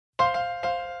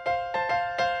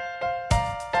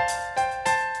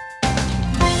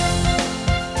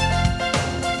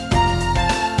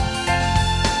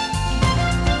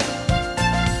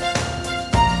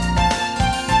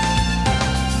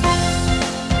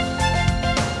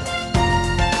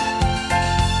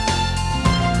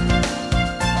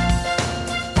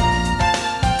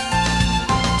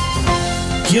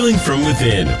Healing from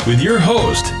Within with your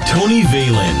host, Tony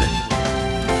Valen.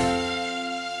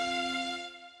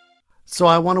 So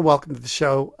I want to welcome to the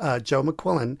show Joe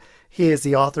McQuillen. He is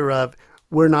the author of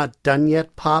We're Not Done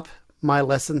Yet, Pop, My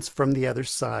Lessons from the Other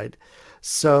Side.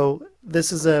 So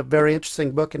this is a very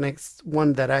interesting book, and it's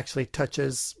one that actually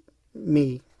touches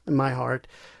me in my heart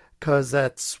because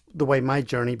that's the way my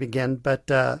journey began. But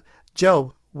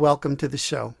Joe, welcome to the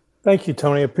show. Thank you,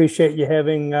 Tony. I appreciate you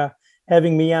having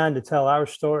me on to tell our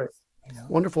story.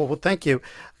 Wonderful. Well, thank you.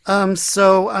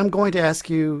 So I'm going to ask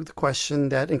you the question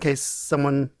that, in case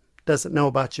someone doesn't know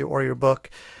about you or your book,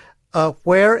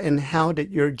 where and how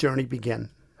did your journey begin?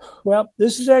 Well,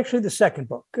 this is actually the second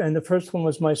book, and the first one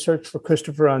was my search for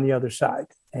Christopher on the Other Side,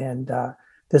 and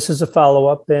this is a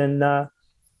follow-up. And I'm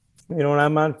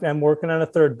working on a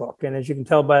third book, and as you can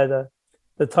tell by the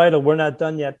title, "We're Not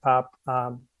Done Yet, Pop."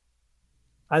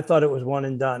 I thought it was one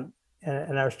and done,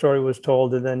 and our story was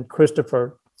told, and then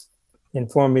Christopher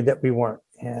informed me that we weren't,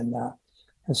 and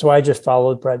so I just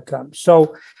followed breadcrumbs.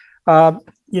 So,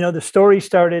 the story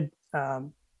started. My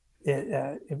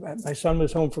son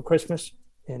was home for Christmas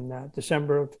in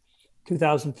December of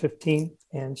 2015.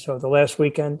 And so the last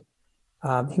weekend,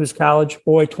 he was a college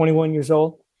boy, 21 years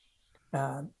old.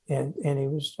 And he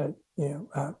was,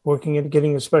 working at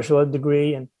getting a special ed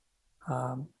degree and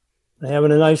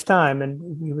having a nice time.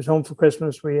 And he was home for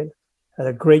Christmas. We had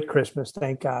a great Christmas,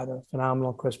 thank God, a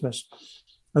phenomenal Christmas.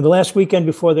 And the last weekend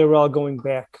before they were all going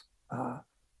back on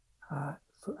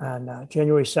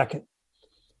January 2nd,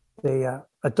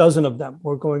 a dozen of them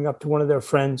were going up to one of their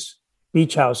friends'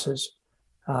 beach houses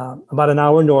about an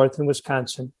hour north in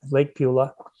Wisconsin, Lake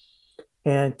Beulah,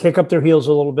 and kick up their heels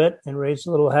a little bit and raise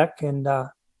a little heck and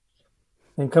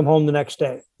come home the next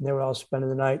day. And they were all spending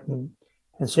the night. And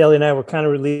Sally and I were kind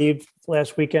of relieved.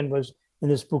 Last weekend was in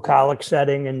this bucolic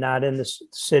setting and not in this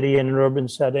city in an urban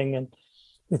setting. And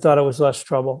we thought it was less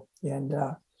trouble. And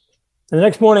the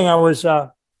next morning I was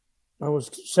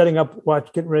setting up,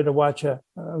 getting ready to watch. I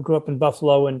grew up in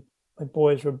Buffalo, and my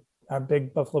boys are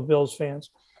big Buffalo Bills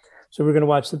fans. So we're going to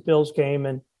watch the Bills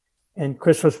game, and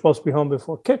Chris was supposed to be home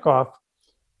before kickoff.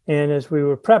 And as we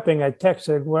were prepping, I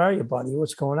texted, "Where are you, buddy?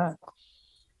 What's going on?"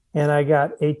 And I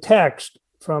got a text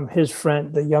from his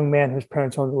friend, the young man whose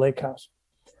parents owned the lake house,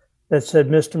 that said,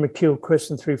 "Mr. McHugh, Chris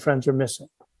and 3 friends are missing."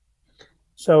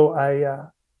 So I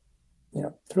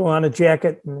threw on a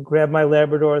jacket and grabbed my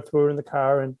Labrador, threw her in the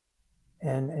car,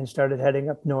 and started heading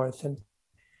up north.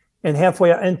 And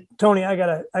halfway, and Tony, I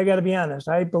gotta be honest,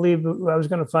 I believed I was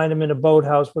going to find him in a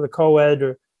boathouse with a co-ed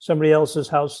or somebody else's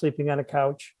house sleeping on a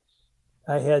couch.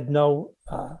 I had no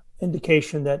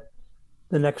indication that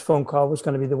the next phone call was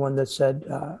going to be the one that said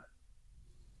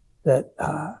that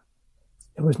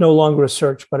it was no longer a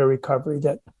search but a recovery,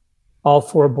 that all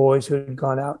 4 boys who had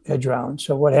gone out had drowned.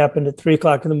 So what happened at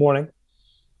 3:00 in the morning,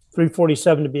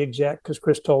 3:47 to be exact, because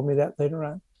Chris told me that later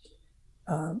on.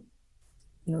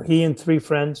 He and 3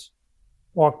 friends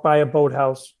walked by a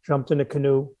boathouse, jumped in a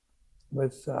canoe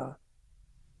with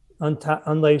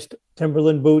unlaced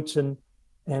Timberland boots and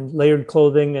layered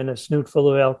clothing and a snoot full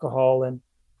of alcohol and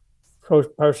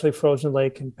partially frozen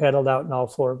lake, and paddled out, and all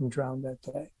 4 of them drowned that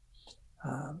day.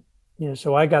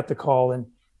 So I got the call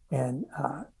and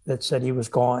that said he was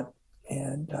gone.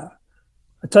 And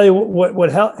I tell you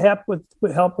what helped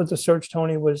with the search,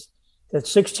 Tony, was that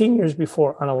 16 years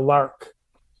before, on a lark,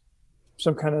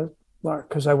 some kind of lark,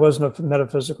 because I wasn't a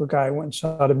metaphysical guy, I went and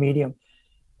saw the medium.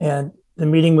 And the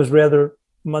meeting was rather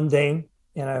mundane,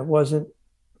 and I wasn't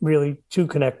really too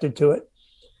connected to it.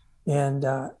 And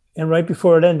right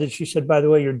before it ended, she said, "By the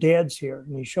way, your dad's here."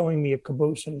 And he's showing me a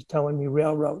caboose, and he's telling me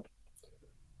railroad.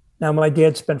 Now, my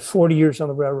dad spent 40 years on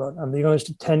the railroad. I'm the youngest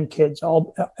of 10 kids.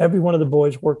 Every one of the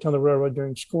boys worked on the railroad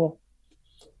during school.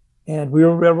 And we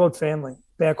were a railroad family.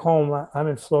 Back home, I'm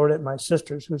in Florida at my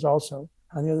sister's, who's also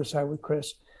on the other side with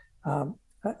Chris. And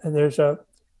there's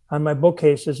on my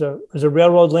bookcase is a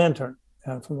railroad lantern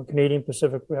from a Canadian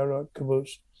Pacific Railroad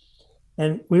caboose.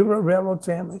 And we were a railroad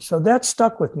family. So that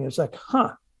stuck with me. It's like,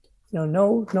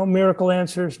 no miracle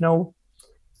answers, no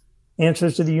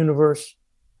answers to the universe.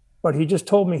 But he just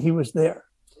told me he was there.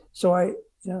 So I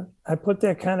put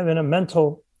that kind of in a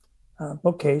mental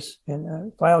bookcase in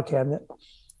a file cabinet.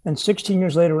 And 16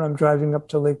 years later, I'm driving up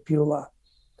to Lake Beulah.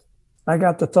 I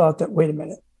got the thought that, wait a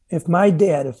minute, if my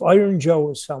dad, if Iron Joe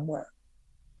is somewhere,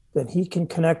 then he can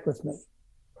connect with me.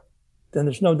 Then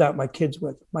there's no doubt my kid's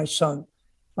with him. My son,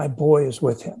 my boy is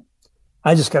with him.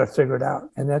 I just got to figure it out.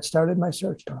 And that started my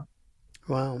search, Tom.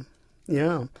 Wow.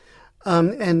 Yeah.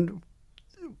 And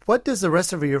what does the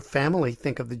rest of your family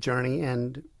think of the journey?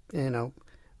 And,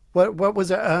 what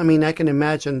was, I mean, I can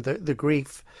imagine the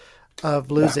grief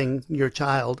of losing your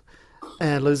child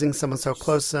and losing someone so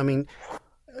close. I mean,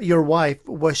 your wife,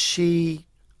 was she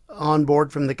on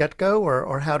board from the get-go,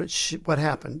 or what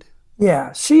happened?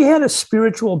 Yeah, she had a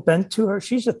spiritual bent to her.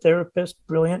 She's a therapist,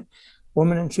 brilliant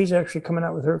woman, and she's actually coming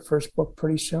out with her first book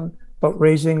pretty soon about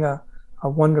raising a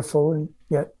wonderful and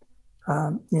yet,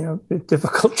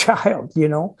 difficult child,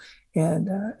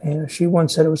 And she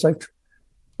once said it was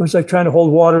like trying to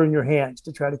hold water in your hands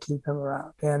to try to keep him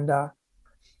around.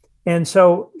 And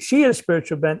so she had a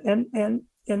spiritual bent,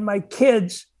 and my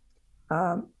kids,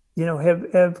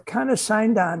 have kind of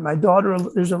signed on. My daughter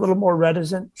is a little more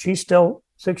reticent. She's still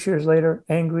 6 years later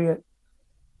angry at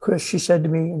Chris. She said to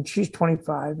me, and she's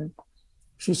 25, and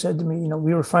she said to me,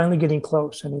 we were finally getting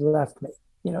close, and he left me.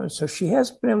 So she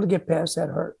hasn't been able to get past that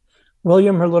hurt.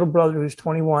 William, her little brother, who's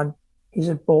 21, he's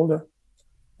at Boulder,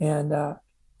 and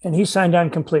he signed on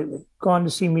completely. Gone to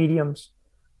see mediums,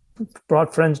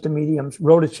 brought friends to mediums,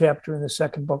 wrote a chapter in the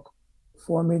second book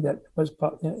for me that was,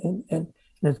 and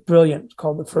it's brilliant. It's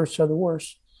called The First Are the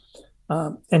Worst.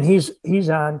 And he's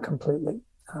on completely.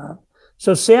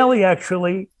 So Sally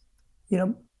actually,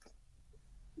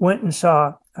 went and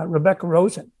saw Rebecca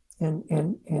Rosen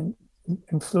and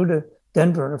flew to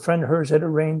Denver. And a friend of hers had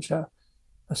arranged a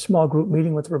small group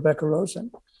meeting with Rebecca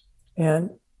Rosen. And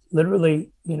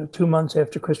literally, 2 months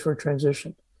after Christopher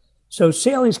transitioned. So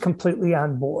Sally's completely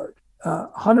on board,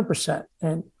 100%.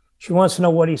 And she wants to know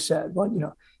what he said.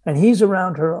 And he's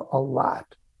around her a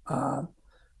lot.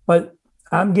 But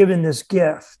I'm given this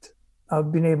gift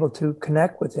of being able to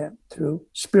connect with him through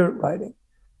spirit writing,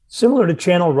 similar to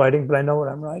channel writing, but I know what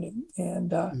I'm writing,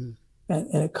 and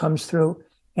it comes through.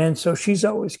 And so she's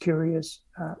always curious.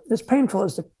 As painful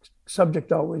as the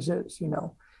subject always is,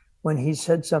 when he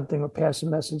said something or passed a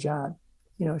message on,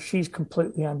 she's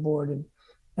completely on board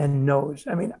and knows.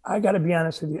 I mean, I got to be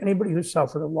honest with you. Anybody who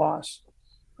suffered a loss,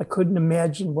 I couldn't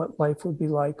imagine what life would be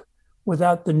like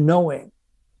without the knowing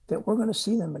that we're going to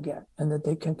see them again and that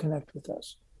they can connect with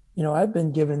us. I've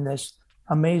been given this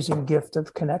amazing gift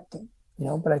of connecting,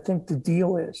 but I think the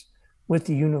deal is with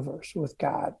the universe, with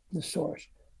God, the source,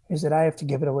 is that I have to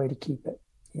give it away to keep it,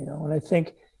 and I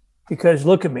think because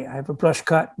look at me, I have a brush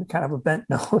cut and kind of a bent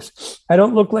nose. I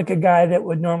don't look like a guy that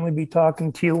would normally be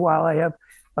talking to you while I have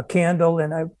a candle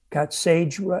and I've got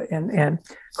sage and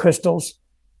crystals,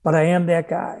 but I am that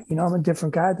guy. I'm a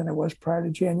different guy than I was prior to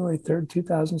January 3rd,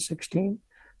 2016.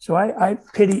 So I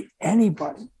pity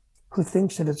anybody who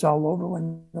thinks that it's all over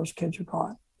when those kids are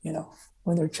gone,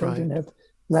 when their children have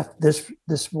left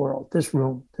this world, this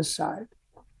room, this side.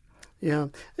 Yeah.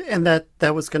 And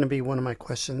that was going to be one of my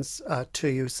questions to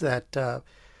you, is that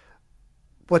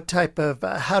what type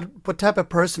of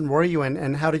person were you,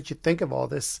 and how did you think of all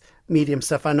this medium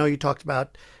stuff? I know you talked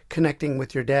about connecting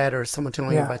with your dad or someone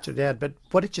telling you about your dad, but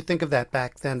what did you think of that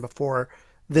back then before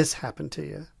this happened to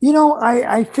you?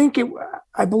 I think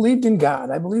I believed in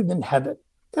God. I believed in heaven.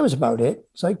 That was about it.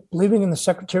 It's like believing in the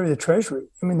Secretary of the Treasury.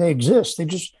 I mean, they exist. They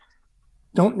just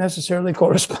don't necessarily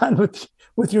correspond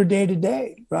with your day to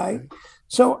day, right?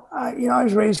 So, I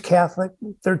was raised Catholic,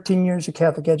 13 years of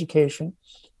Catholic education.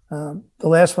 The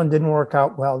last one didn't work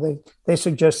out well. They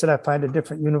suggested I find a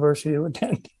different university to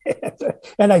attend,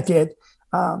 and I did.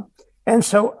 And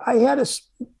so I had a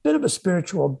bit of a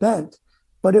spiritual bent,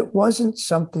 but it wasn't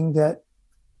something that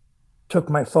took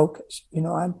my focus.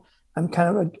 I'm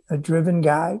kind of a driven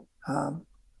guy,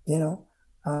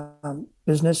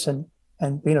 business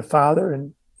and being a father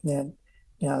and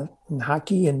in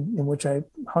hockey, in which I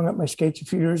hung up my skates a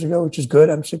few years ago, which is good.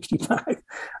 I'm 65.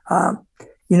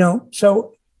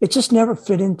 So it just never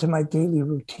fit into my daily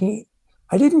routine.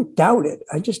 I didn't doubt it.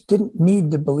 I just didn't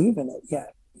need to believe in it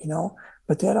yet,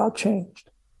 but that all changed.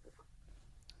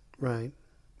 Right.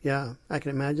 Yeah, I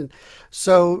can imagine.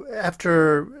 So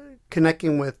after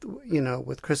connecting with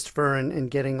Christopher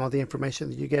and getting all the information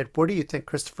that you get, where do you think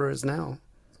Christopher is now?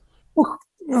 Well,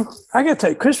 I got to tell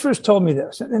you, Christopher's told me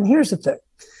this, and here's the thing.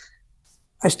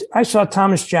 I saw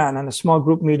Thomas John on a small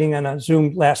group meeting on a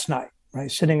Zoom last night, right,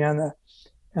 sitting on the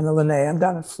Lanai. I'm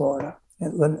down in Florida,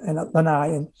 in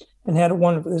Lanai, and had a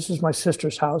wonderful. This is my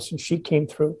sister's house, and she came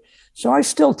through. So I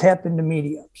still tap into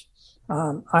mediums.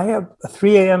 I have a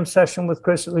 3 a.m. session with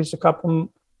Chris at least a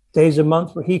couple days a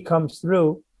month where he comes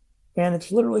through, and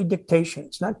it's literally dictation.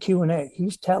 It's not Q&A.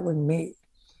 He's telling me,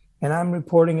 and I'm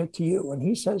reporting it to you. And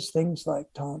he says things like,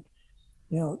 Tom,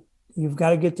 you've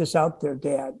got to get this out there,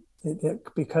 Dad,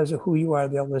 because of who you are,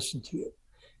 they'll listen to you.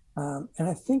 And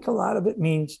I think a lot of it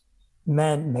means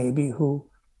men maybe who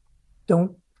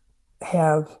don't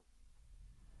have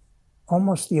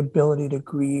almost the ability to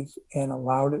grieve and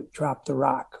allow to drop the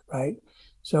rock, right?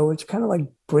 So it's kind of like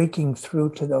breaking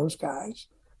through to those guys.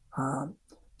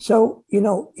 So,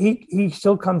 he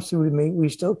still comes through to me. We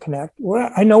still connect.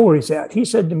 I know where he's at. He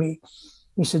said to me,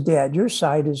 he said, Dad, your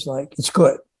side is like, it's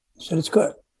good. He said, it's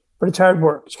good, but it's hard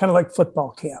work. It's kind of like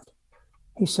football camp.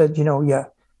 He said,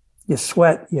 you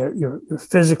sweat, you're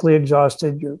physically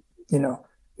exhausted, you're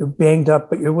banged up,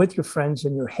 but you're with your friends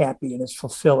and you're happy and it's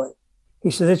fulfilling.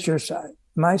 He said, that's your side.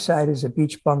 My side is a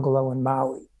beach bungalow in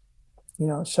Maui.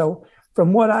 So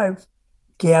from what I've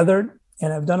gathered,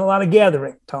 and I've done a lot of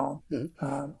gathering, Tom,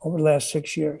 over the last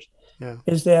 6 years,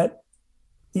 is that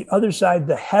the other side,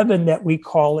 the heaven that we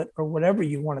call it, or whatever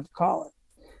you wanted to call it,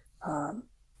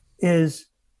 is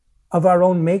of our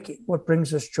own making, what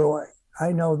brings us joy.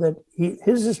 I know that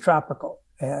his is tropical,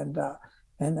 and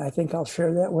I think I'll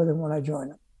share that with him when I join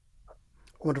him.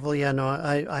 Wonderful. Yeah, no,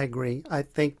 I agree. I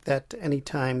think that any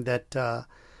time that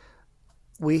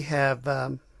we have,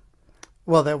 that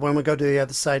when we go to the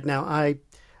other side now, I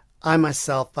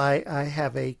myself, I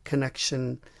have a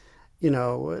connection,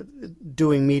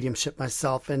 doing mediumship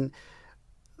myself. And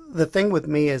the thing with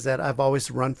me is that I've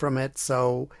always run from it.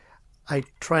 So I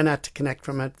try not to connect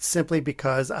from it simply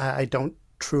because I don't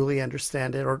truly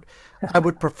understand it, or I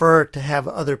would prefer to have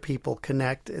other people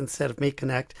connect instead of me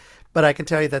connect. But I can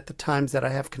tell you that the times that I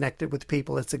have connected with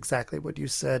people, it's exactly what you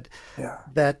said,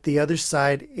 that the other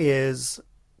side is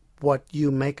what you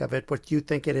make of it, what you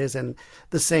think it is. And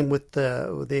the same with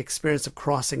the experience of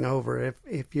crossing over.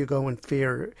 If you go in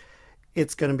fear,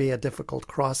 it's going to be a difficult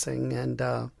crossing. And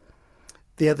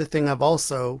the other thing I've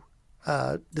also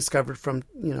discovered from,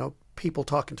 people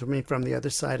talking to me from the other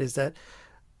side is that,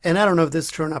 and I don't know if this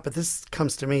is true or not, but this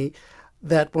comes to me,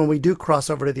 that when we do cross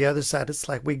over to the other side, it's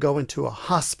like we go into a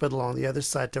hospital on the other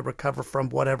side to recover from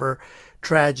whatever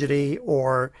tragedy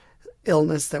or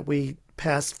illness that we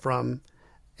passed from.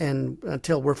 And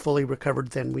until we're fully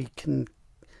recovered, then we can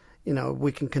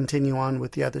continue on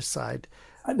with the other side.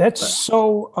 That's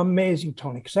so amazing,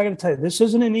 Tony, because I got to tell you, this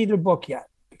isn't in either book yet,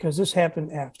 because this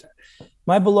happened after.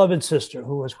 My beloved sister,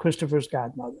 who was Christopher's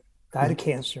godmother, died of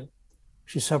cancer.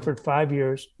 She suffered 5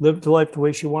 years, lived the life the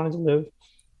way she wanted to live,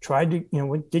 tried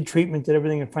to, did treatment, did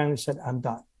everything, and finally said, I'm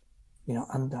done.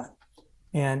 I'm done.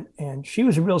 And she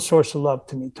was a real source of love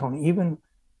to me, Tony, even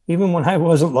when I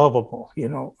wasn't lovable,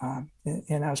 and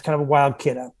I was kind of a wild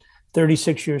kid. I'm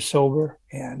 36 years sober,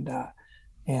 and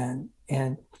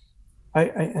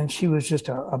she was just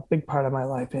a big part of my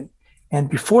life. And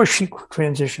before she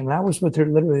transitioned, I was with her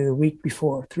literally the week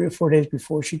before, 3 or 4 days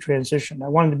before she transitioned. I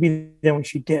wanted to be there when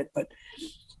she did, but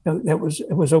it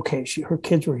was okay. Her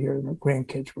kids were here and her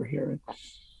grandkids were here.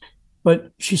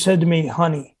 But she said to me,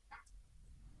 honey,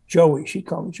 Joey, she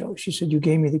called me Joey. She said, you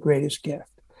gave me the greatest gift.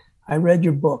 I read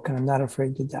your book and I'm not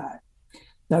afraid to die.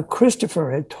 Now,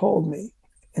 Christopher had told me,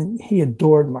 and he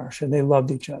adored Marcia, and they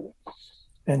loved each other.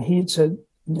 And he had said,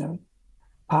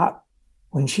 Pop,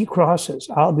 when she crosses,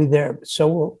 I'll be there, but so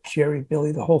will Jerry,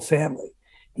 Billy, the whole family.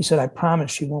 He said, I promise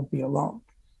she won't be alone.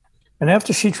 And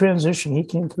after she transitioned, he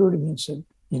came through to me and said,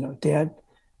 Dad,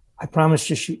 I promised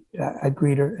you I'd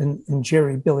greet her, and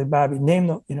Jerry, Billy, Bobby, name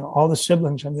all the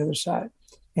siblings on the other side,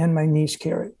 and my niece,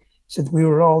 Carrie. He said, we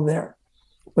were all there.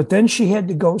 But then she had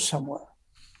to go somewhere,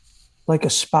 like a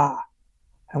spa.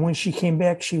 And when she came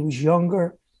back, she was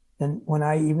younger than when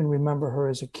I even remember her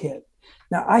as a kid.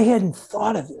 Now, I hadn't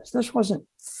thought of this. That's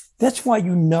why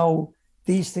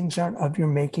these things aren't of your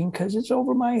making, because it's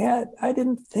over my head. I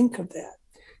didn't think of that.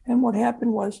 And what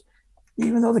happened was,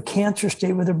 even though the cancer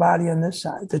stayed with her body on this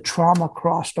side, the trauma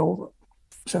crossed over.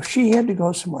 So she had to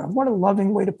go somewhere. What a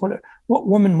loving way to put it. What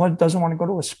woman doesn't want to go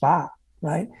to a spa,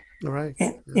 right? Right.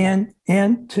 And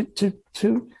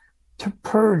to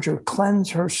purge or cleanse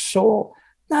her soul,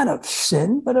 not of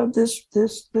sin, but of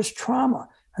this trauma.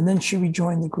 And then she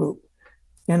rejoined the group.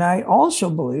 And I also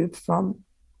believe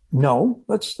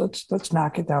let's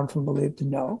knock it down from believe to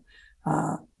know,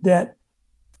 that,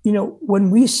 when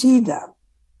we see them,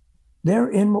 they're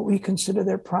in what we consider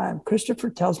their prime.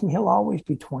 Christopher tells me he'll always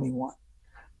be 21.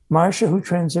 Marcia, who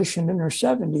transitioned in her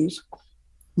 70s,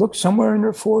 looked somewhere in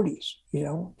her 40s,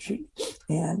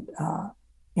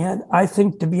 and I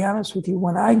think, to be honest with you,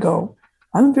 when I go,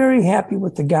 I'm very happy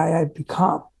with the guy I've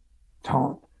become,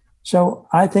 Tone. So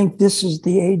I think this is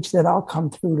the age that I'll come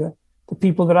through to the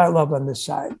people that I love on this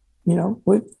side,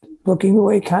 with looking the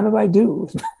way kind of I do,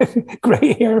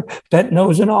 gray hair, bent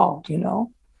nose and all,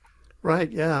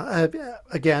 Right. Yeah.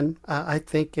 Again, I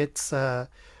think it's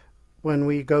when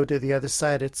we go to the other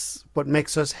side, it's what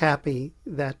makes us happy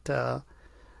that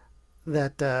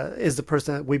is the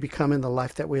person that we become in the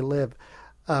life that we live.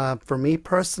 For me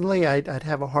personally, I'd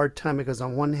have a hard time because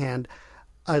on one hand,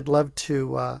 I'd love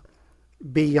to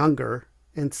be younger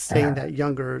and staying that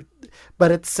younger.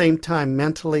 But at the same time,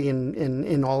 mentally and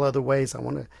in all other ways, I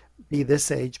want to be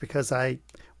this age because I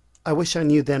wish I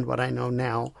knew then what I know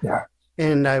now. Yeah.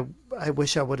 And I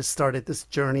wish I would have started this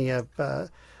journey of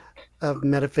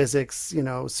metaphysics,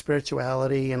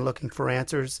 spirituality and looking for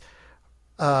answers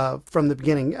from the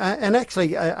beginning. And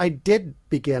actually, I did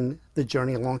begin the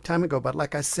journey a long time ago, but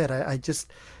like I said, I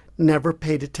just never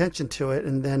paid attention to it.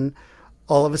 And then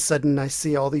all of a sudden, I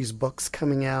see all these books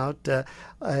coming out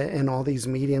and all these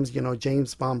mediums,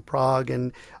 James von Prague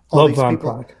and all these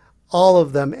people, all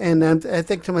of them. And I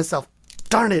think to myself,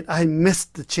 darn it, I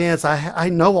missed the chance. I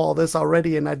know all this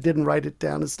already, and I didn't write it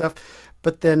down and stuff.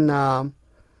 But then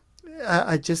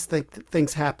I just think that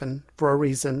things happen for a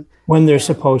reason. When they're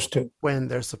supposed to. When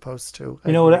they're supposed to.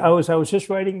 You know what? I was just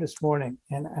writing this morning,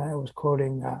 and I was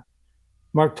quoting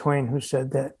Mark Twain, who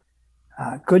said that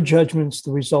good judgment's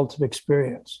the result of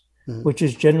experience, which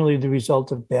is generally the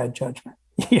result of bad judgment.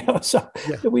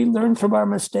 We learn from our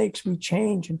mistakes, we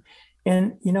change,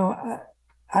 and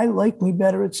I like me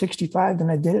better at 65 than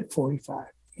I did at 45.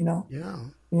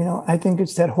 I think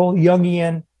it's that whole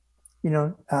Jungian,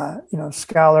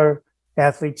 scholar,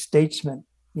 athlete, statesman,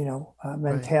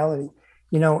 mentality,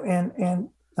 and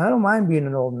I don't mind being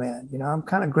an old man. I'm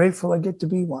kind of grateful I get to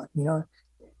be one.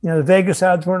 The Vegas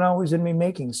odds weren't always in me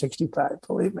making 65,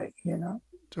 believe me,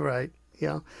 Right.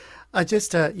 Yeah. I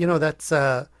just, that's,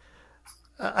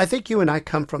 I think you and I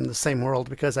come from the same world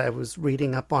because I was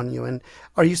reading up on you. And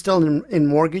are you still in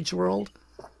mortgage world?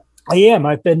 I am.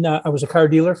 I was a car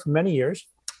dealer for many years,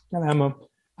 and I'm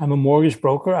a mortgage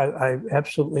broker. I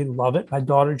absolutely love it. My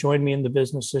daughter joined me in the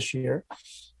business this year.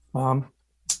 I'm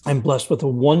blessed with a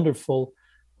wonderful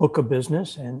book of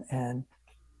business and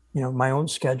my own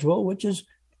schedule, which is,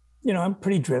 I'm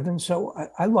pretty driven. So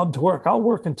I love to work. I'll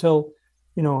work until,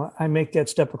 I make that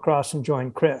step across and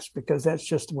join Chris, because that's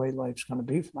just the way life's going to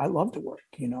be. I love to work,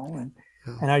 and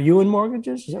are you in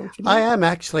mortgages? Is that what you do? I am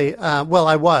actually. Well,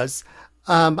 I was.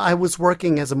 I was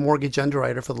working as a mortgage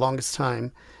underwriter for the longest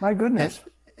time. My goodness.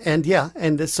 And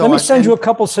so let me send you a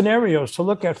couple scenarios to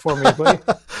look at for me, buddy.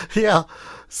 Yeah.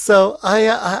 So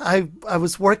I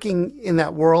was working in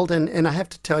that world, and I have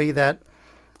to tell you that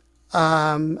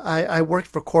I worked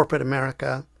for corporate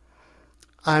America.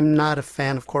 I'm not a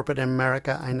fan of corporate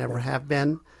America. I never have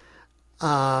been.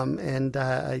 And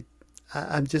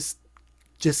I'm just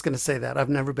going to say that I've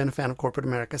never been a fan of corporate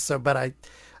America. So, but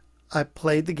I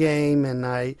played the game, and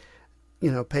I,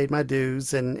 paid my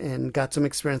dues and got some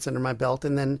experience under my belt.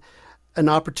 And then an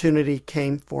opportunity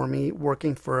came for me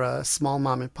working for a small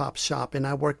mom and pop shop, and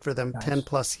I worked for them 10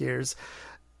 plus years.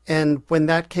 And when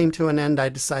that came to an end, I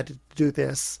decided to do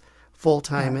this full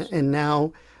time. Nice. And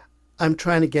now I'm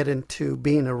trying to get into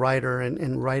being a writer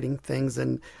and writing things.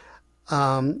 And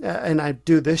I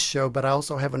do this show, but I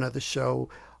also have another show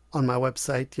on my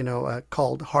website,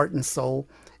 called Heart and Soul.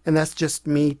 And that's just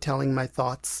me telling my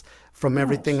thoughts from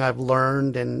everything I've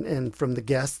learned and from the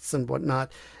guests and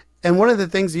whatnot. And one of the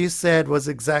things you said was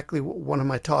exactly one of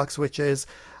my talks, which is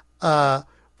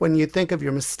when you think of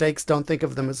your mistakes, don't think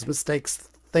of them as mistakes.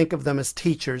 Think of them as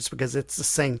teachers, because it's the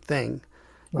same thing.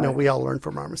 Right. We all learn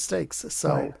from our mistakes. So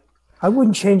right. I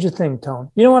wouldn't change a thing,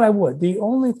 Tone. You know what I would? The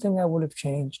only thing I would have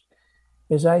changed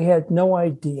is I had no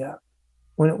idea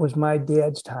when it was my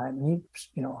dad's time. And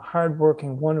he,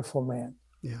 hardworking, wonderful man.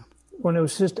 Yeah. When it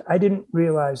was just, I didn't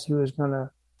realize he was going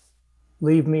to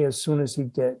leave me as soon as he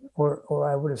did, or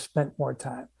I would have spent more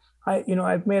time.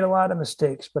 I've made a lot of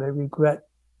mistakes, but I regret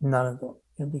none of them,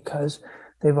 because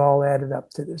they've all added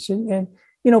up to this. And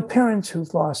parents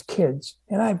who've lost kids,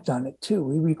 and I've done it too,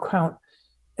 we recount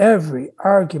every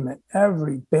argument,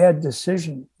 every bad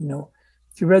decision.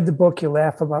 If you read the book, you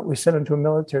laugh about, we sent him to a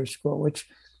military school, which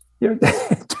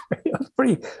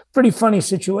pretty funny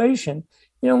situation.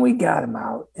 We got him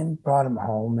out and brought him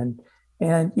home, and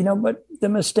but the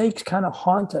mistakes kind of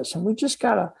haunt us, and we just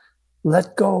got to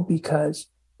let go, because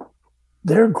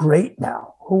they're great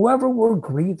now. Whoever we're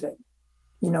grieving,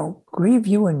 grieve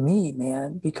you and me,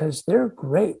 man, because they're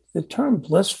great. The term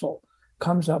blissful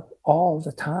comes up all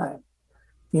the time,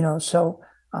 so,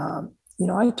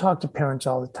 I talk to parents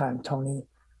all the time, Tony.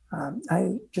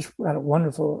 I just got a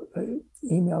wonderful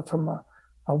email from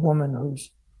a woman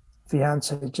whose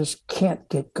fiance just can't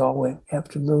get going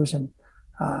after losing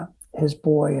his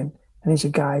boy, and he's a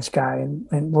guy's guy,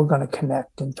 and we're going to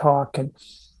connect and talk, and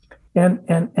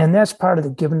that's part of the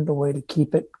giving it away to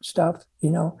keep it stuff. I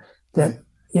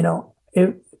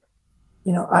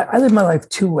live my life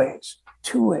two ways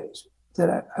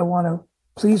that I want to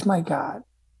please my God,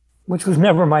 which was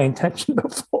never my intention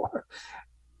before,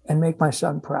 and make my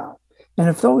son proud. And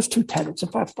if those two tenets,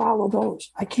 if I follow those,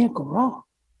 I can't go wrong,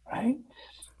 right?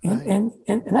 And,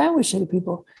 Right. and I always say to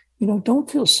people, don't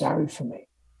feel sorry for me.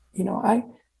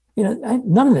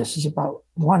 None of this is about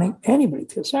wanting anybody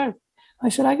to feel sorry. I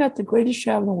said, I got the greatest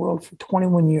job in the world for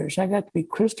 21 years. I got to be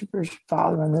Christopher's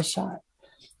father on this side.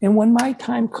 And when my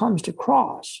time comes to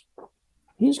cross,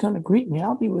 he's going to greet me.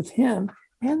 I'll be with him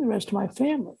and the rest of my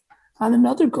family on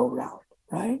another go round,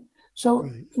 right? So,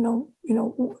 right.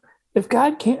 If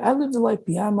God can't, I lived a life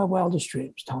beyond my wildest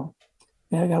dreams, Tom.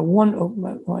 And I got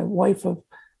my wife of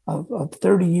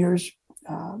 30 years.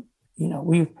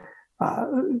 We've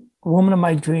a woman of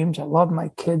my dreams. I love my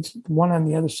kids, one on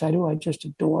the other side who I just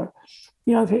adore.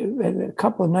 I've had a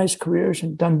couple of nice careers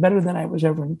and done better than I was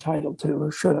ever entitled to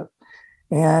or should have.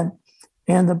 And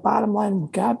the bottom line,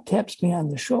 God taps me on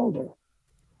the shoulder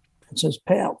and says,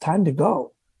 pal, time to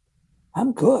go.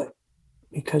 I'm good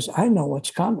because I know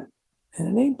what's coming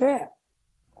and it ain't bad.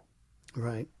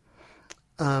 Right.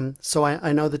 So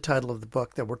I know the title of the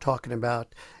book that we're talking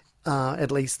about,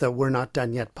 at least the We're Not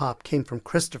Done Yet Pop, came from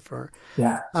Christopher.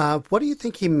 Yeah. What do you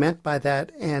think he meant by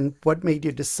that, and what made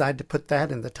you decide to put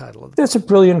that in the title of the book? That's a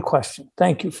brilliant question.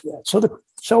 Thank you for that.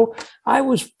 So I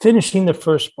was finishing the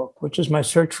first book, which is my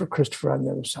search for Christopher on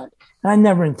the Other Side. And I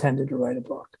never intended to write a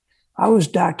book. I was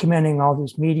documenting all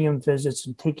these medium visits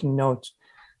and taking notes.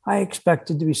 I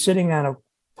expected to be sitting on a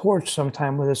porch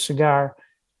sometime with a cigar,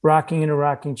 rocking in a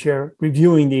rocking chair,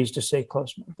 reviewing these to say,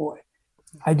 close my boy.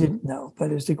 I didn't know,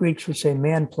 but as the Greeks would say,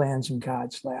 man plans and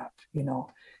God's laugh,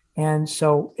 And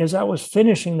so as I was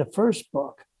finishing the first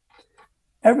book,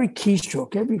 every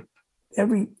keystroke,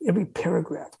 every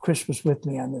paragraph, Chris was with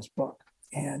me on this book.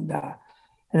 And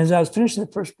as I was finishing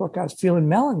the first book, I was feeling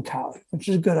melancholy, which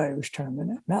is a good Irish term,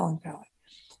 isn't it? Melancholy.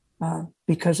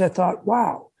 Because I thought,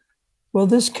 wow, will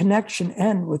this connection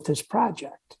end with this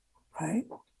project, right?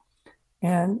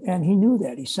 And he knew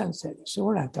that. He sensed that. He said,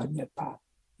 we're not done yet, Pop.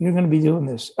 You're going to be doing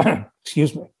this.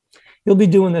 Excuse me. You'll be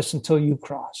doing this until you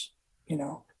cross.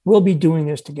 We'll be doing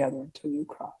this together until you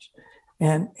cross.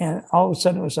 And all of a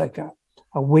sudden, it was like a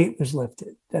weight was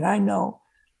lifted that I know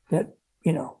that,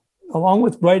 along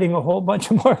with writing a whole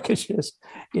bunch of mortgages,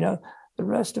 the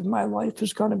rest of my life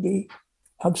is going to be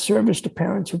of service to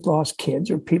parents who've lost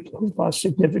kids or people who've lost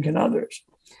significant others,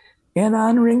 and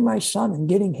honoring my son and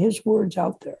getting his words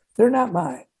out there. They're not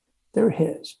mine, they're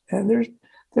his, and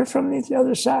they're from the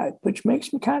other side, which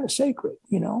makes me kind of sacred,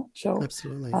 So,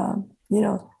 absolutely,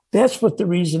 that's what the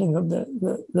reasoning of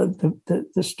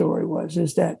the story was.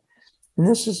 Is that, and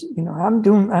this is,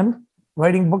 I'm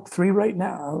writing book 3 right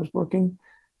now. I was working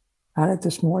on it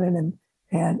this morning,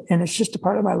 and it's just a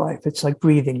part of my life. It's like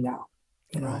breathing now,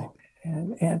 right.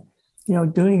 and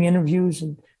doing interviews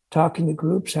and talking to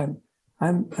groups. I'm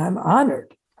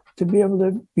honored to be able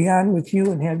to be on with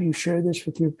you and have you share this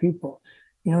with your people,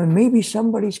 and maybe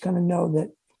somebody's going to know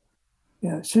that,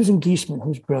 Susan Geisman,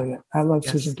 who's brilliant. I love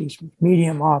Yes. Susan Geisman,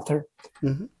 medium author,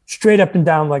 Mm-hmm. straight up and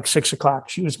down like 6 o'clock.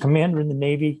 She was commander in the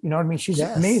Navy. You know what I mean? She's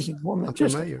Yes. an amazing woman. I'm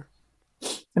familiar.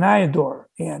 And I adore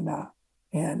her.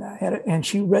 And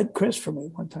she read Chris for me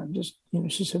one time.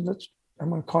 She said, I'm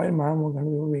going to call you tomorrow and we're going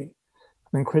to do a reading.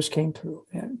 And then Chris came through,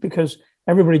 and because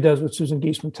everybody does what Susan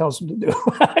Geisman tells them to do,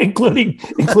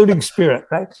 including spirit,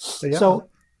 right? Yeah. So,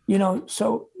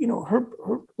 her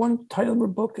one title of her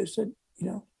book is that,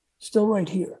 still right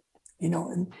here,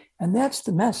 and that's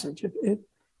the message.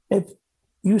 If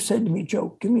you said to me,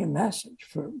 Joe, give me a message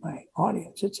for my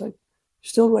audience, it's like,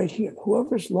 still right here.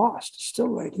 Whoever's lost is still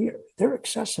right here. They're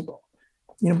accessible,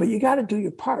 but you got to do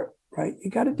your part, right? You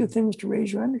got to do things to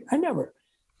raise your energy. I never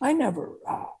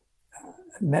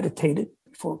meditated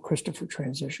before Christopher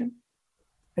transition.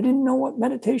 I didn't know what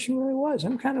meditation really was.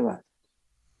 I'm kind of a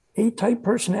A-type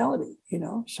personality,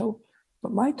 so,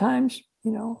 but my times,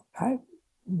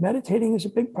 meditating is a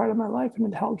big part of my life, and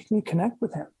it helps me connect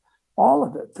with him. All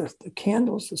of it, the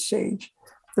candles, the sage,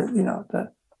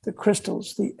 the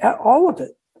crystals, all of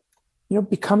it,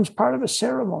 becomes part of a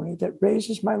ceremony that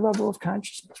raises my level of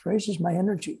consciousness, raises my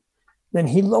energy. Then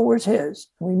he lowers his,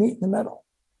 and we meet in the middle,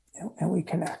 and we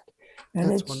connect. And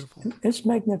That's wonderful. It's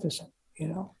magnificent,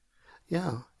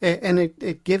 Yeah, and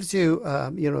it gives you,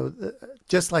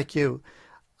 just like you,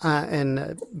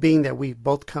 and being that we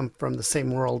both come from the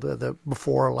same world, the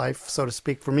before life, so to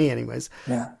speak, for me anyways.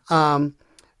 Yeah.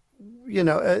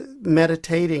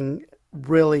 Meditating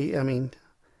really,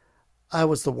 I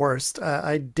was the worst.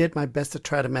 I did my best to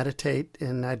try to meditate,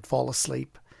 and I'd fall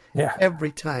asleep. Yeah.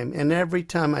 Every time. And every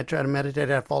time I try to meditate,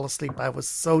 I'd fall asleep. I was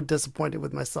so disappointed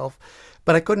with myself,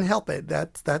 but I couldn't help it.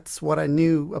 That's what I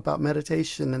knew about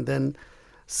meditation. And then,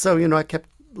 so, I kept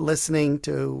listening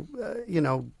to,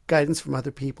 guidance from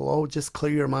other people. Oh, just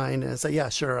clear your mind. And I say, yeah,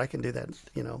 sure, I can do that,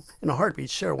 in a heartbeat.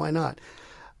 Sure, why not?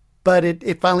 But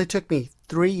it finally took me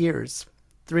 3 years,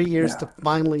 3 years Yeah. to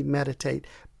finally meditate.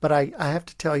 But I have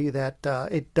to tell you that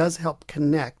it does help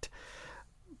connect.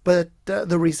 But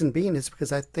the reason being is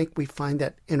because I think we find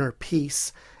that inner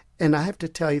peace. And I have to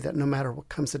tell you that no matter what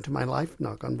comes into my life,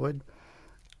 knock on wood,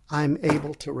 I'm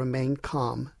able to remain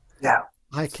calm. Yeah.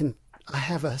 I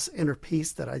have a inner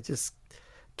peace that I just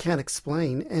can't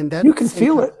explain. And You that can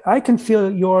feel it. I can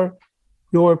feel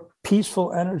your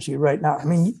peaceful energy right now. I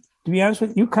mean, to be honest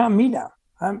with you, calm me down.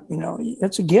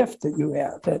 It's a gift that you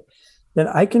have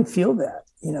that I can feel that,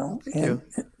 Thank and you.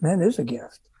 that is a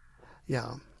gift.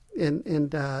 Yeah.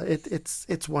 And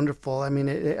it's wonderful. I mean,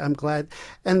 I'm glad,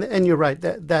 and you're right,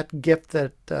 that gift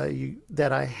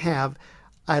that I have,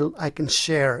 I can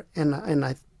share, and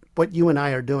I what you and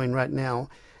I are doing right now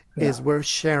is we're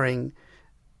sharing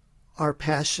our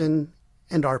passion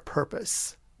and our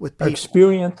purpose with Our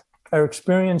people.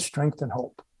 experience, strength, and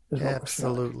hope is what we're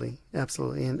sharing.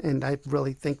 Absolutely, and I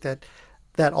really think that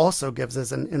also gives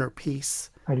us an inner peace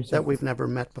I do that too. we've never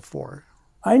met before.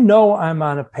 I know I'm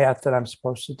on a path that I'm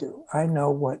supposed to do. I know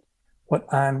what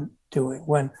I'm doing.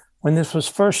 When this was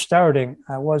first starting,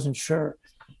 I wasn't sure.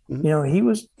 Mm-hmm.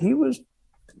 He was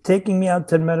taking me out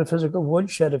to the metaphysical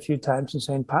woodshed a few times and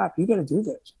saying, "Pop, you got to do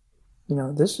this.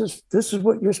 This is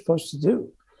what you're supposed to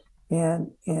do."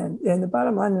 And the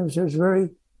bottom line is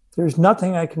there's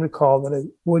nothing I can recall that I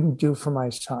wouldn't do for my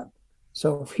son.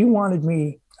 So if he wanted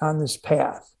me on this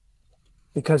path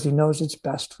because he knows it's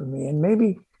best for me and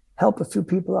maybe help a few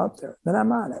people out there, then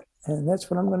I'm on it. And that's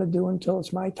what I'm going to do until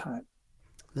it's my time.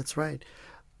 That's right.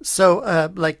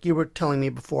 So, like you were telling me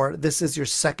before, this is your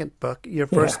second book. Your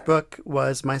first book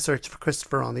was My Search for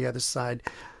Christopher on the Other Side.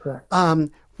 Correct.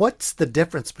 What's the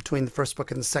difference between the first book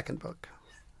and the second book?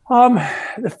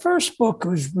 The first book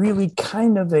was really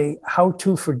kind of a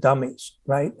how-to for dummies,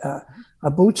 right?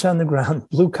 A boots on the ground,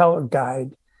 blue-collar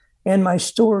guide, and my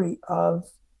story of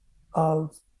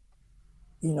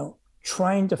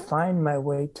trying to find my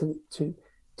way to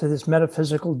this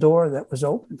metaphysical door that was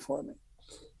open for me.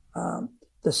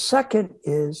 The second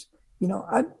is,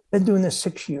 I've been doing this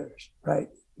 6 years, right?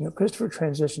 Christopher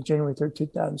transitioned January 3rd,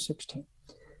 2016,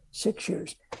 6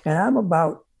 years. And I'm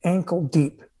about ankle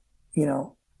deep,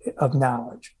 of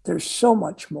knowledge. There's so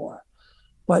much more.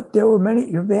 But there were many,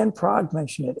 your Van Prague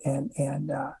mentioned it,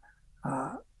 and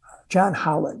John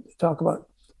Holland talk about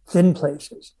thin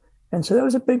places. And so that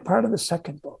was a big part of the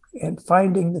second book, and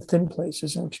finding the thin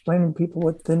places and explaining to people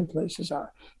what thin places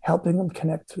are, helping them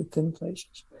connect through thin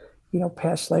places.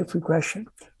 Past life regression.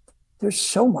 There's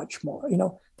so much more.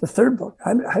 The third book,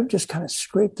 I've just kind of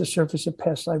scraped the surface of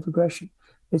past life regression.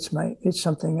 It's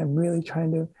something I'm really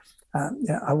trying to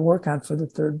I work on for the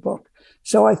third book.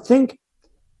 So I think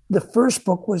the first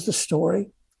book was the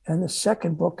story, and the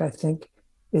second book I think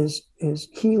is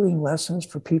healing lessons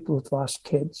for people who've lost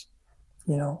kids.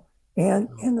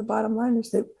 And the bottom line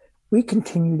is that we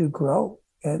continue to grow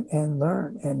and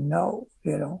learn and know.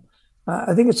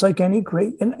 I think it's like any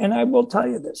great, and I will tell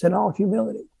you this in all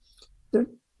humility, they're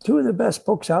two of the best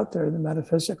books out there in the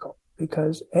metaphysical,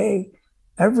 because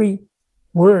every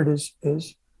word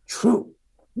is true,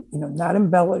 not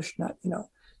embellished, not,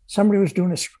 somebody was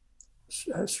doing a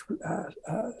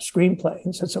screenplay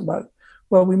and said something about,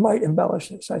 well, we might embellish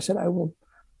this. I said, I will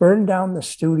burn down the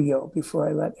studio before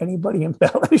I let anybody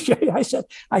embellish it. I said,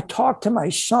 I talked to my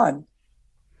son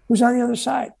who's on the other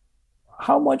side.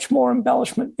 How much more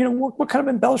embellishment, what kind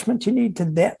of embellishment do you need to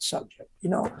that subject,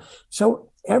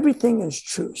 So everything is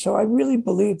true. So I really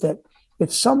believe that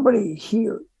if somebody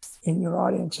here in your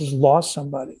audience has lost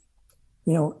somebody,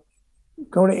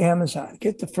 go to Amazon,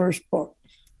 get the first book,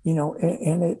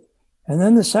 and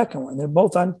then the second one. They're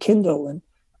both on Kindle and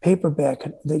paperback.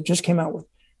 They just came out with,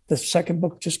 the second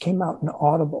book just came out in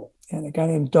Audible, and a guy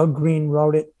named Doug Green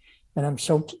wrote it, and I'm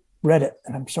so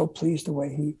pleased the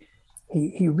way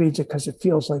he reads it, because it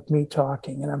feels like me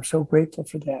talking, and I'm so grateful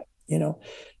for that.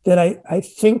 That I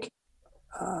think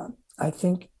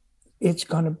it's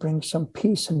going to bring some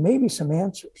peace and maybe some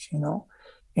answers.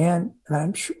 And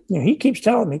I'm sure he keeps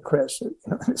telling me, Chris, in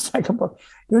the second book,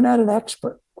 you're not an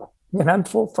expert, and I'm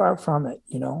far from it.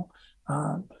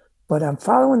 But I'm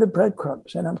following the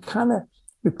breadcrumbs, and I'm kind of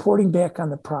reporting back on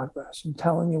the progress and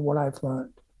telling you what I've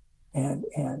learned, and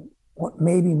what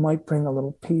maybe might bring a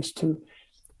little peace to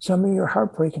some of your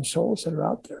heartbreaking souls that are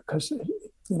out there. Because,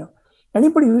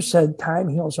 anybody who said time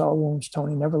heals all wounds,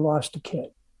 Tony, never lost a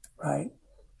kid, right?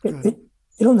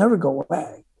 It'll never go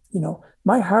away.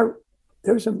 My heart,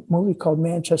 there's a movie called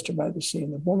Manchester by the Sea,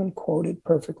 and the woman quoted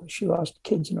perfectly. She lost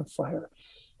kids in a fire.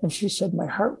 And she said, my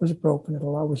heart was broken.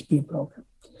 It'll always be broken.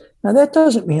 Now, that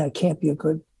doesn't mean I can't be a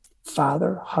good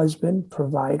father, husband,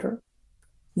 provider.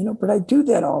 but I do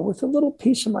that all with a little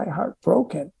piece of my heart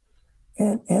broken,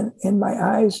 and my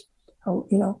eyes,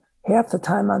 half the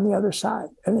time on the other side,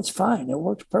 and it's fine. It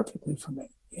works perfectly for me.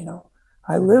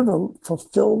 I live a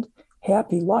fulfilled,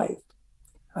 happy life.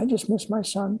 I just miss my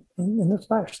son in the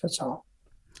flesh. That's all.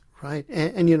 Right.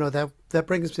 And that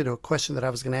brings me to a question that I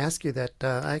was going to ask you that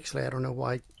actually, I don't know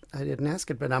why I didn't ask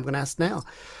it, but I'm going to ask now.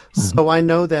 Mm-hmm. So I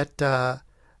know that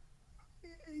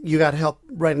you got help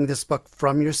writing this book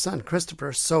from your son,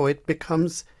 Christopher. So it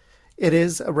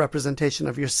is a representation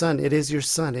of your son. It is your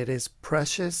son. It is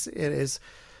precious. It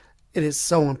is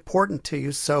so important to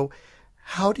you. So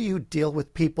how do you deal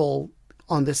with people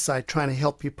on this side trying to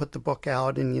help you put the book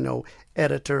out, and,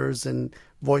 editors and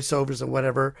voiceovers and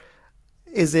whatever?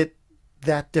 Is it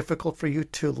that difficult for you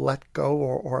to let go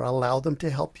or allow them to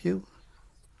help you?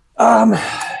 The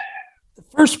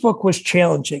first book was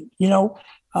challenging.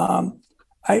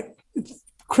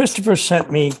 Christopher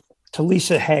sent me to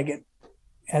Lisa Hagen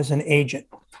as an agent,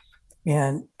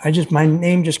 and my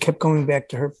name just kept going back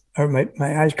to her, or my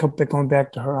eyes kept going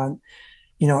back to her on,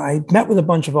 I met with a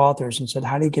bunch of authors and said,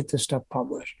 how do you get this stuff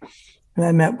published? And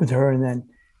I met with her, and then,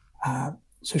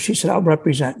 so she said, I'll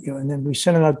represent you. And then we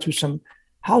sent it out to some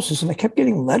houses, and I kept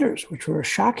getting letters, which were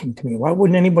shocking to me. Why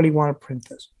wouldn't anybody want to print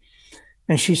this?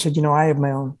 And she said, I have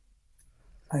my own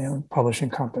publishing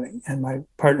company, and my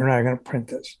partner and I are going to print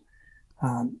this.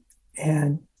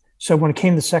 And so when it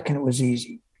came to second, it was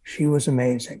easy. She was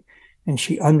amazing, and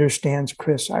she understands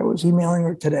Chris. I was emailing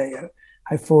her today.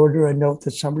 I forwarded her a note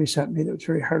that somebody sent me that was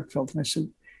very heartfelt, and I said,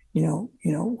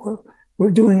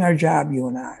 we're doing our job, you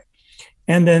and I.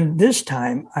 And then this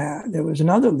time, there was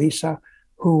another Lisa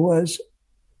who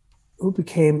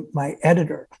became my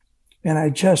editor, and I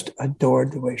just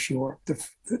adored the way she worked.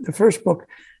 The first book,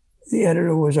 the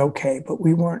editor was okay, but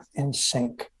we weren't in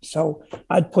sync. So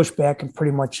I'd push back and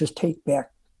pretty much just take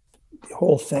back the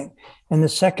whole thing. And the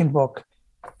second book,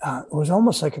 it was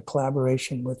almost like a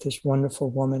collaboration with this wonderful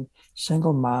woman,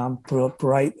 single mom,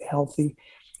 bright, healthy,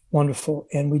 wonderful.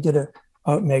 And we did a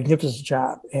magnificent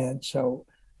job. And so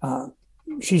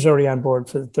she's already on board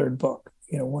for the third book.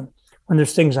 When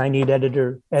there's things I need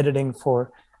editing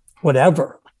for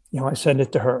whatever, I send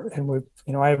it to her. And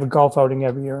I have a golf outing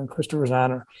every year in Christopher's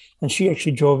honor. And she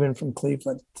actually drove in from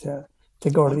Cleveland to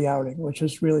go to the outing, which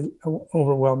was really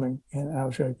overwhelming. And I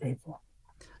was very grateful.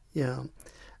 Yeah.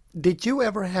 Did you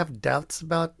ever have doubts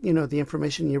about, the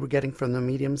information you were getting from the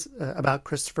mediums about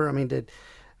Christopher? I mean,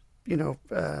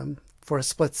 for a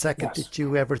split second, yes. Did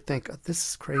you ever think, oh, this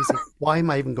is crazy? Why am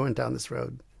I even going down this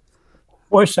road? Of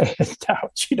course I had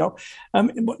doubts,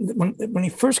 when he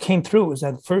first came through, it was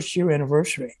that first year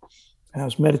anniversary. And I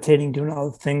was meditating, doing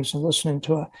all the things and listening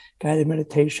to a guided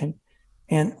meditation.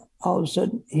 And all of a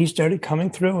sudden he started coming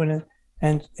through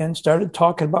and started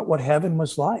talking about what heaven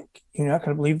was like. You're not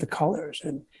going to believe the colors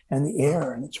and the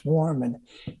air, and it's warm and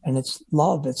it's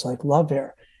love. It's like love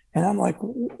air. And I'm like,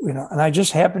 and I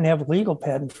just happened to have a legal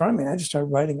pad in front of me, and I just started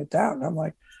writing it down. And I'm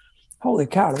like, holy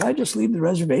cow, did I just leave the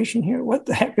reservation here? What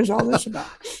the heck is all this about?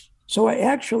 So I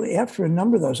actually, after a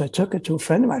number of those, I took it to a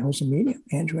friend of mine who's a medium,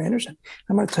 Andrew Anderson.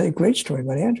 I'm going to tell you a great story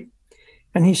about Andrew.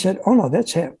 And he said, oh no,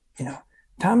 that's him.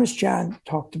 Thomas John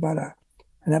talked about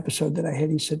an episode that I had.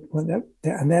 He said, well,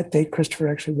 on that day, Christopher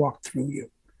actually walked through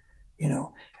you,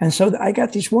 And so I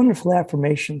got these wonderful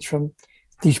affirmations from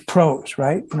these pros,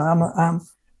 right?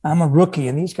 I'm a rookie,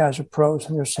 and these guys are pros,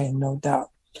 and they're saying no doubt.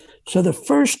 So the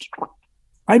first,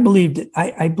 I believed it.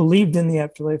 I believed in the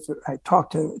afterlife. I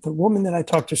talked to the woman that I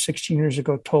talked to 16 years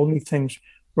ago, told me things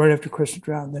right after Christopher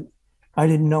drowned that I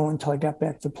didn't know until I got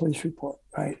back the police report,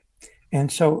 right?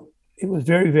 And so it was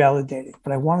very validating,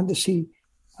 but I wanted to see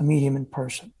a medium in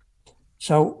person.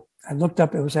 So I looked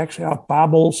up, it was actually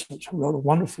Bob Olson, who wrote a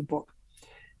wonderful book.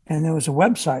 And there was a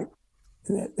website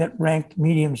that ranked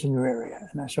mediums in your area.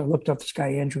 And so I looked up this guy,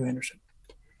 Andrew Anderson.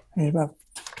 And he's about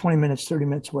 20 minutes, 30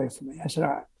 minutes away from me. I said, all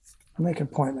right, I'll make an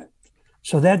appointment.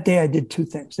 So that day I did two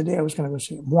things. The day I was going to go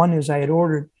see him. One is I had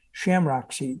ordered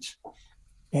shamrock seeds,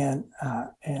 and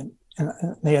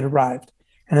they had arrived.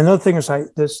 And another thing is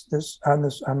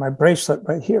on my bracelet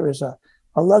right here is a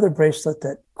leather bracelet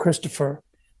that Christopher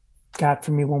got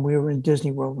for me when we were in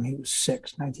Disney World when he was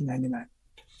 6, 1999.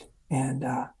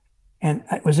 And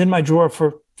it was in my drawer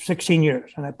for 16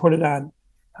 years, and I put it on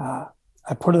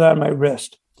my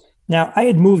wrist. Now I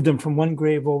had moved them from one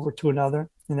grave over to another,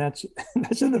 and that's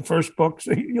in the first book,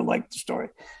 so you'll like the story.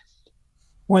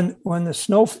 When the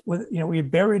snow, we had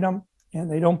buried them,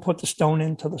 and they don't put the stone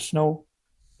into the snow,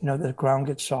 the ground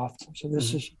gets soft. So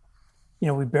this is,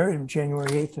 we buried them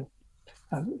January 8th,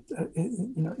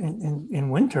 in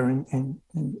winter in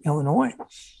Illinois.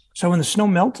 So when the snow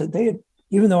melted, they had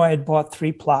even though I had bought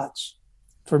 3 plots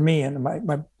for me, and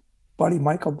my buddy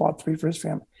Michael bought 3 for his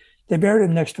family, they buried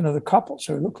him next to another couple.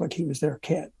 So it looked like he was their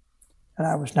kid. And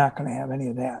I was not going to have any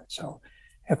of that. So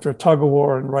after a tug of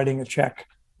war and writing a check,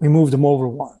 we moved him over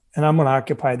one. And I'm going to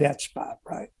occupy that spot,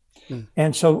 right?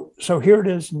 And so here it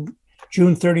is,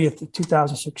 June 30th of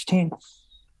 2016,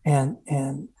 and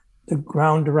the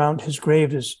ground around his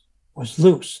grave was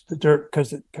loose, the dirt,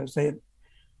 because they had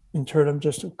interred him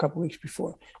just a couple of weeks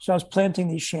before. So I was planting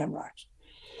these shamrocks.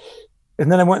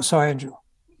 And then I went and saw Andrew.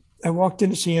 I walked in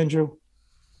to see Andrew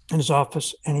in his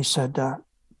office, and he said,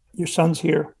 your son's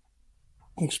here.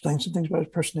 He explained some things about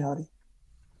his personality.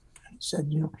 And he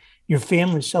said, your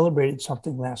family celebrated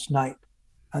something last night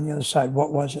on the other side.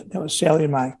 What was it? It was Sally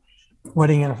and my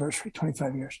wedding anniversary,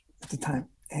 25 years at the time.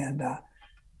 And I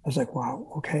was like, wow,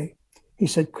 okay. He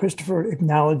said, Christopher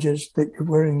acknowledges that you're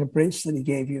wearing the bracelet he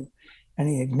gave you, and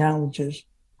he acknowledges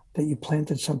that you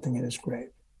planted something in his grave.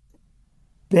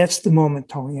 That's the moment,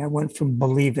 Tony. I went from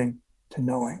believing to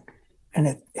knowing. And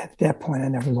at that point, I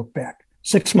never looked back.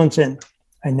 6 months in,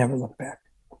 I never looked back.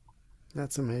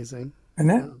 That's amazing. And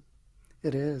that? Yeah,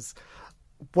 it is.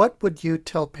 What would you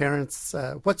tell parents?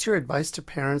 What's your advice to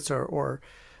parents or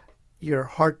your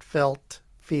heartfelt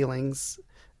feelings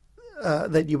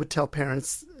that you would tell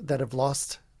parents that have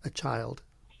lost a child?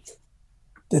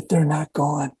 That they're not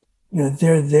gone.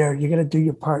 They're there. You got to do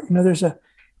your part.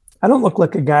 I don't look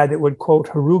like a guy that would quote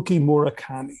Haruki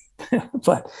Murakami,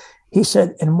 but he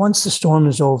said, and once the storm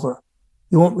is over,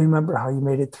 you won't remember how you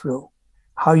made it through,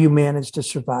 how you managed to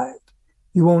survive.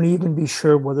 You won't even be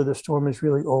sure whether the storm is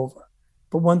really over.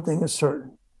 But one thing is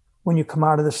certain, when you come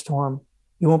out of the storm,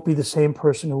 you won't be the same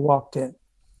person who walked in.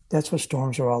 That's what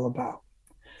storms are all about.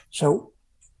 So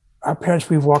our parents,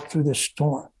 we've walked through this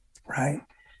storm, right?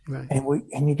 Right.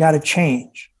 And you got to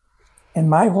change. And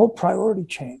my whole priority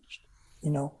changed.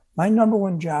 My number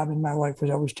one job in my life was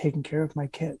always taking care of my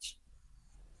kids.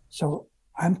 So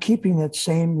I'm keeping that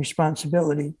same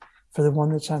responsibility for the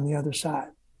one that's on the other side.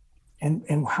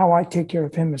 And how I take care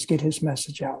of him is get his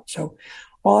message out. So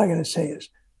all I got to say is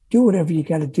do whatever you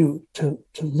got to do to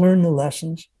learn the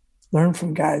lessons, learn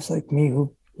from guys like me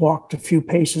who walked a few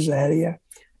paces ahead of you,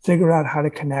 figure out how to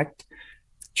connect,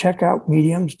 check out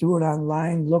mediums, do it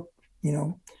online, look,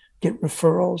 get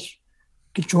referrals,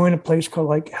 join a place called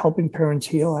like Helping Parents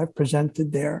Heal. I've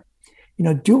presented there.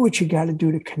 Do what you got to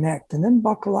do to connect, and then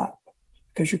buckle up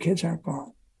because your kids aren't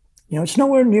gone. It's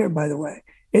nowhere near, by the way.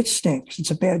 It stinks.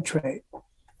 It's a bad trade.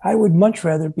 I would much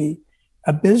rather be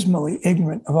abysmally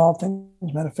ignorant of all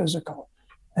things metaphysical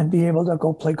and be able to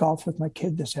go play golf with my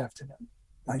kid this afternoon,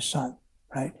 my son,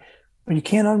 right? But you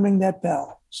can't unring that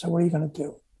bell. So what are you going to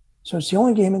do? So it's the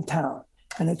only game in town.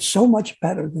 And it's so much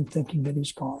better than thinking that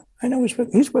he's gone. I know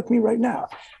he's with me right now.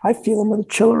 I feel him with a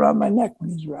chill around my neck when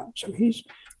he's around. So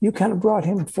you kind of brought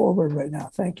him forward right now.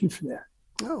 Thank you for that.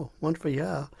 Oh, wonderful.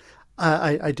 Yeah.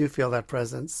 I do feel that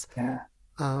presence. Yeah.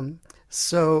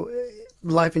 So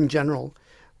life in general,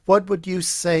 what would you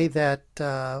say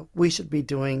that we should be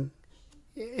doing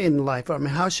in life? I mean,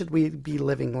 how should we be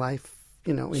living life,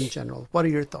 in general? What are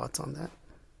your thoughts on that?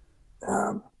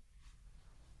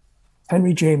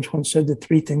 Henry James once said that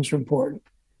 3 things are important.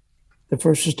 The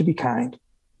first is to be kind.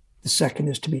 The second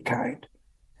is to be kind.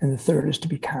 And the third is to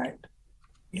be kind.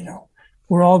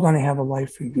 We're all going to have a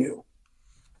life review.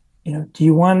 Do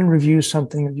you want to review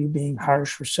something of you being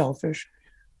harsh or selfish?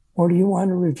 Or do you want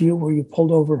to review where you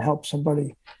pulled over and helped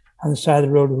somebody on the side of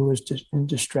the road who was in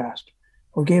distress?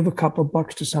 Or gave a couple of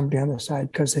bucks to somebody on the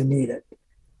side because they need it?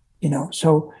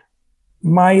 So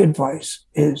my advice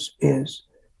is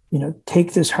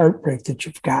take this heartbreak that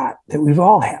you've got, that we've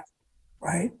all had,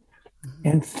 right? Mm-hmm.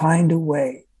 And find a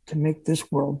way to make this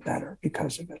world better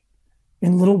because of it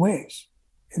in little ways.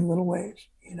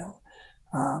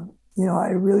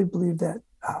 I really believe that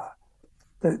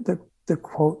the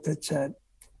quote that said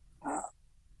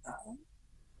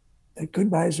that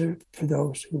goodbyes are for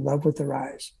those who love with their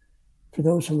eyes. For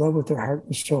those who love with their heart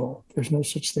and soul, there's no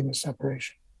such thing as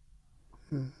separation.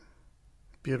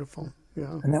 Beautiful.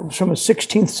 Yeah. And that was from a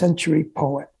 16th century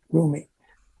poet, Rumi.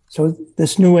 So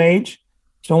this new age,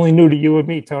 it's only new to you and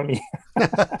me, Tony.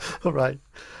 All right.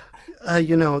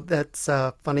 That's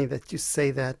funny that you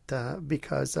say that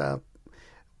because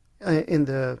in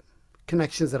the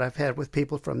connections that I've had with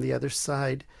people from the other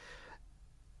side,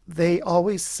 they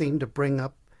always seem to bring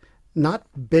up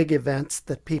not big events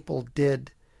that people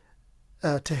did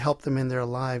to help them in their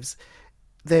lives.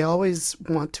 They always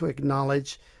want to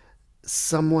acknowledge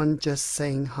someone just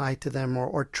saying hi to them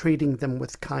or treating them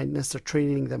with kindness or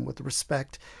treating them with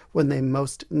respect when they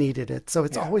most needed it. So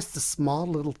it's always the small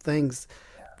little things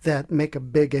that make a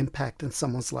big impact in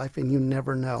someone's life, and you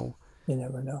never know. You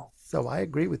never know. So I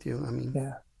agree with you. I mean,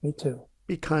 Yeah, me too.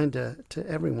 be kind to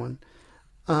everyone.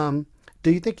 Do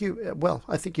you think well,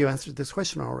 I think you answered this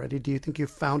question already. Do you think you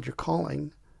found your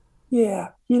calling? Yeah,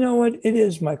 you know what? It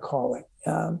is my calling.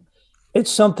 It's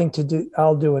something to do.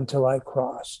 I'll do until I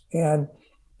cross. And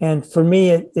for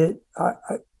me,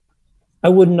 I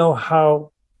wouldn't know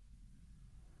how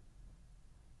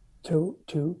to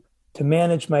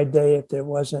manage my day if there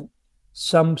wasn't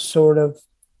some sort of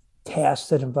task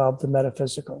that involved the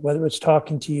metaphysical. Whether it's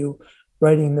talking to you,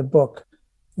 writing the book,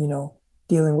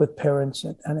 dealing with parents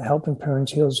and helping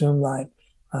parents heal Zoom line,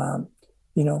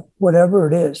 whatever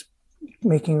it is,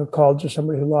 making a call to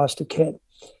somebody who lost a kid,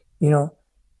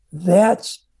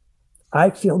 I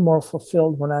feel more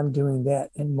fulfilled when I'm doing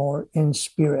that and more in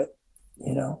spirit,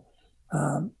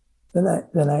 than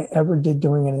I ever did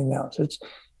doing anything else. It's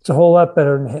a whole lot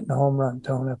better than hitting a home run,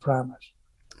 Tone, I promise.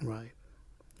 Right.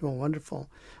 Well, wonderful.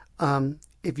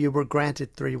 If you were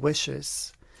granted 3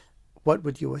 wishes, what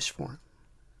would you wish for?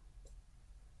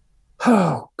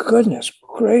 Oh, goodness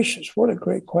gracious. What a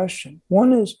great question.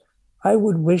 One is, I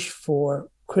would wish for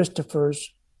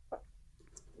Christopher's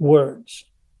words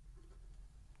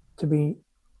to be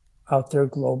out there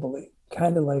globally,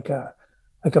 kind of like a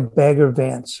Bagger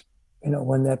Vance,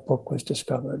 when that book was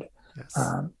discovered. Yes.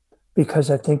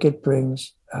 Because I think it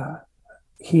brings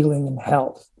healing and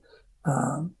health.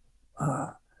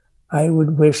 I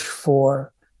would wish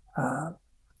for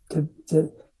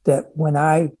that when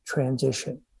I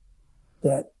transition,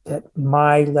 that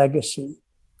my legacy,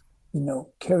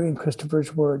 carrying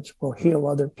Christopher's words, will heal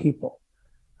other people,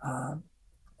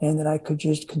 and that I could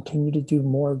just continue to do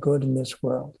more good in this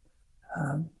world,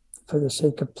 for the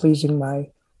sake of pleasing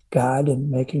my God and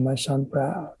making my son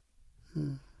proud.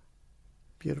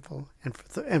 Beautiful.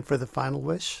 And for the final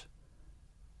wish?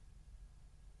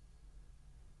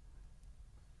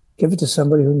 Give it to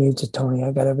somebody who needs it, Tony.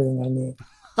 I got everything I need.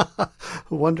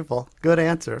 Wonderful. Good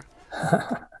answer.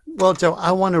 Well, Joe,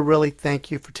 I want to really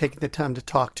thank you for taking the time to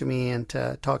talk to me and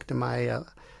to talk to my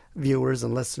viewers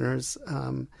and listeners.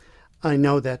 I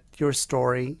know that your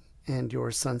story and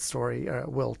your son's story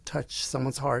will touch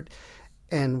someone's heart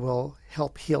and will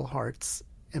help heal hearts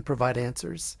and provide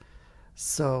answers.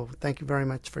 So thank you very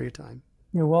much for your time.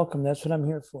 You're welcome. That's what I'm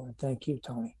here for. Thank you,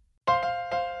 Tony.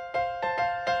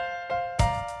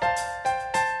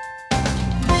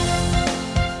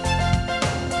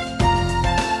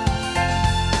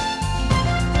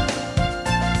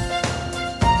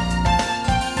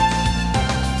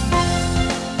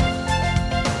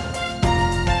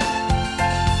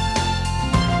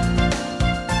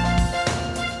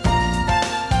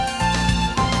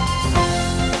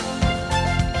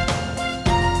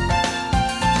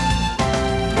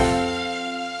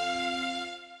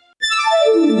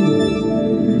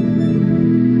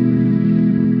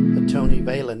 A Tony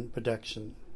Valen production.